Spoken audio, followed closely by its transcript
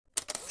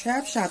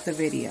Trap shot the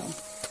video.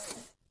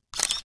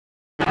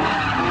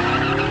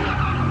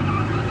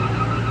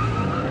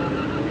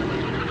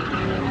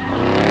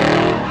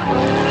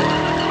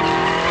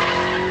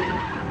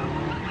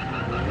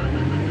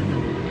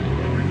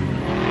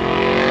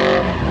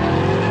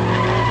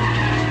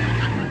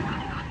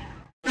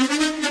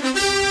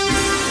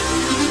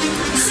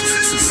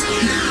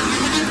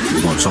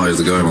 We're gonna change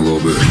the game a little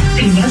bit.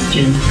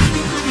 Combustion.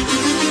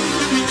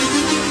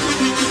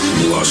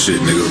 Mula shit,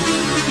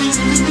 nigga.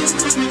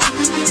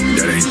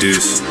 That ain't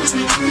this,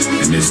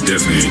 and this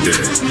definitely ain't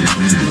that.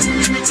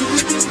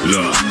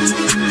 Look,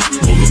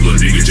 hold up, little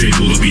nigga, J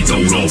Mula be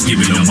throwed off. Give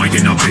me the mic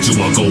and I bet you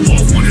I'll go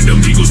off. One of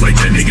them eagles like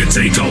that nigga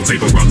take off.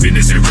 Paper rock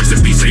business and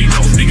recipes ain't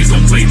off. Niggas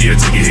gon' play there,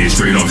 take your head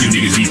straight off. You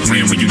niggas be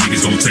playing when you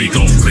niggas gon' take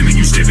off. Claiming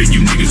you steppin',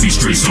 you niggas be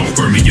straight soft.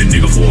 Burn me your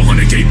nigga for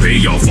 100K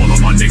payoff. All of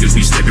my niggas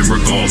be steppin'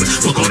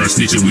 regardless. Fuck all that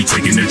snitching, we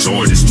taking the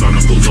charges.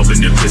 Tryna pull up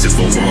in them pissing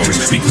for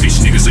Ferraris. Big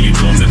fish niggas, so you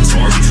know I'm the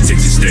target.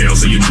 Texas style,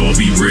 so you know I'll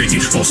be wrecking.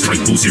 Boss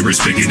like Boosie,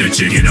 respecting the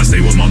chicken. I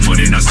stay with my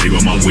money and I stay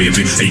with my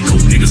weapon. Hey,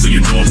 cool niggas, so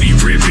you know I'll be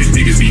ripping.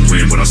 Niggas be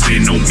playing, but I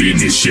stand on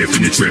business. Chef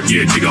in the trap,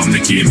 yeah, nigga, I'm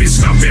the chemist.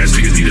 Stop ass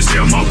niggas need to stay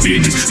on my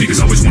business. Niggas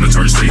always wanna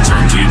turn state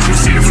term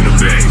business. Hit it from the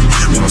back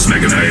when I'm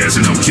smacking her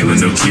ass and I'm killing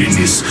the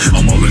kidneys.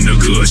 I'm all in the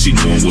good, she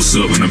knowin' what's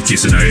up and I'm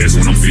kissing her ass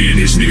when I'm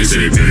finished. Niggas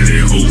say they better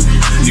than who?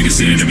 Niggas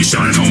saying they be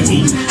shining on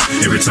who?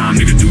 Every time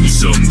nigga do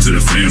something to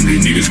the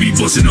family, niggas be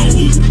bustin' on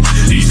who?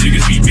 These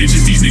niggas be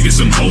bitches, these niggas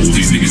some hoes.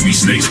 These niggas be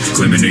snakes,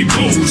 claiming they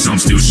bows. I'm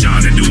still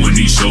shining, doing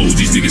these shows.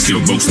 These niggas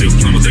still broke, still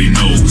playing with they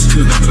nose.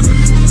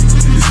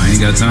 I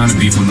ain't got time to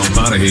beef with no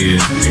powder head.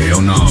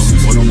 Hell no.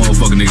 What no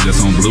motherfucking niggas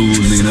that's on blues,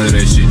 nigga, none of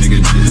that shit, nigga.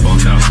 Just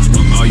bumped out.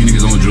 All you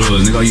niggas on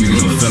drugs, nigga. All you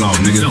niggas fell off,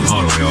 nigga.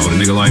 All the way off. A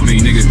nigga like me,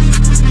 nigga,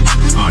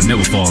 I'll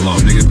never fall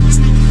off, nigga.